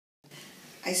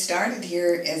I started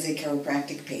here as a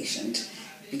chiropractic patient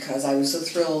because I was so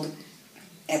thrilled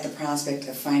at the prospect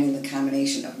of finding the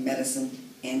combination of medicine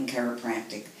and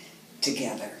chiropractic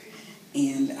together.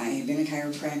 And I had been a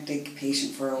chiropractic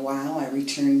patient for a while. I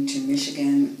returned to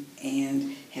Michigan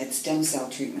and had stem cell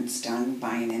treatments done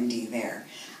by an MD there.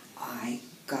 I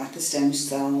got the stem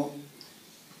cell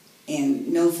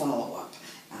and no follow-up,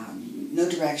 no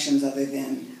directions other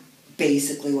than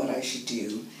basically what I should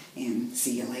do and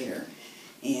see you later.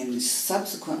 And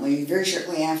subsequently, very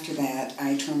shortly after that,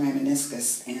 I tore my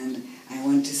meniscus and I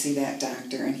went to see that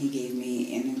doctor and he gave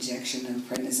me an injection of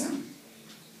prednisone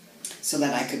so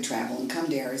that I could travel and come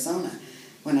to Arizona.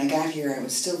 When I got here, I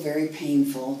was still very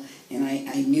painful, and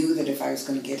I knew that if I was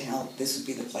going to get help, this would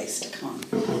be the place to come.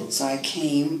 So I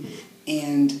came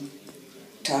and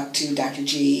talked to Dr.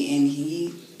 G, and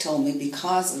he told me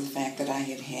because of the fact that I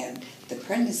had had the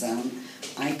prednisone,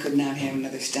 I could not have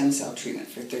another stem cell treatment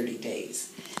for 30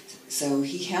 days. So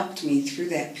he helped me through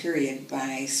that period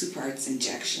by Supartz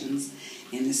injections,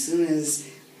 and as soon as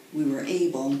we were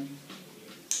able,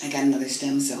 I got another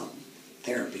stem cell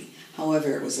therapy.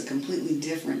 However, it was a completely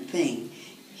different thing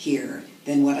here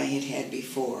than what I had had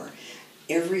before.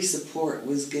 Every support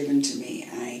was given to me.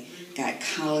 I got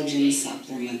collagen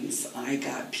supplements. I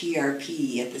got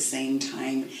PRP at the same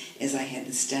time as I had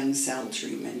the stem cell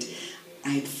treatment. I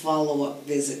had follow-up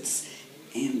visits,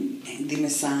 and the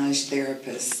massage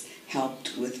therapists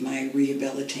helped with my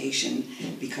rehabilitation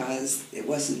because it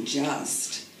wasn't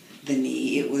just the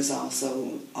knee, it was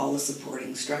also all the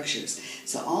supporting structures.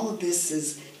 So all of this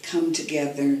has come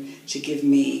together to give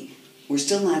me, we're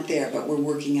still not there, but we're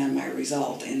working on my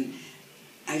result. And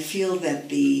I feel that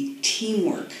the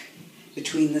teamwork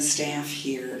between the staff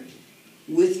here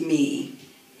with me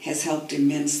has helped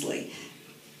immensely.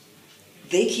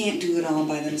 They can't do it all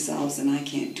by themselves, and I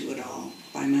can't do it all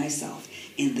by myself.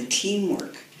 And the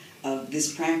teamwork of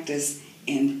this practice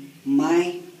and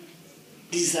my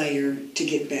desire to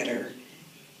get better,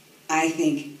 I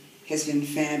think, has been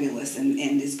fabulous and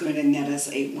is going to net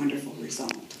us a wonderful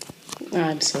result.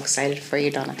 I'm so excited for you,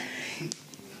 Donna.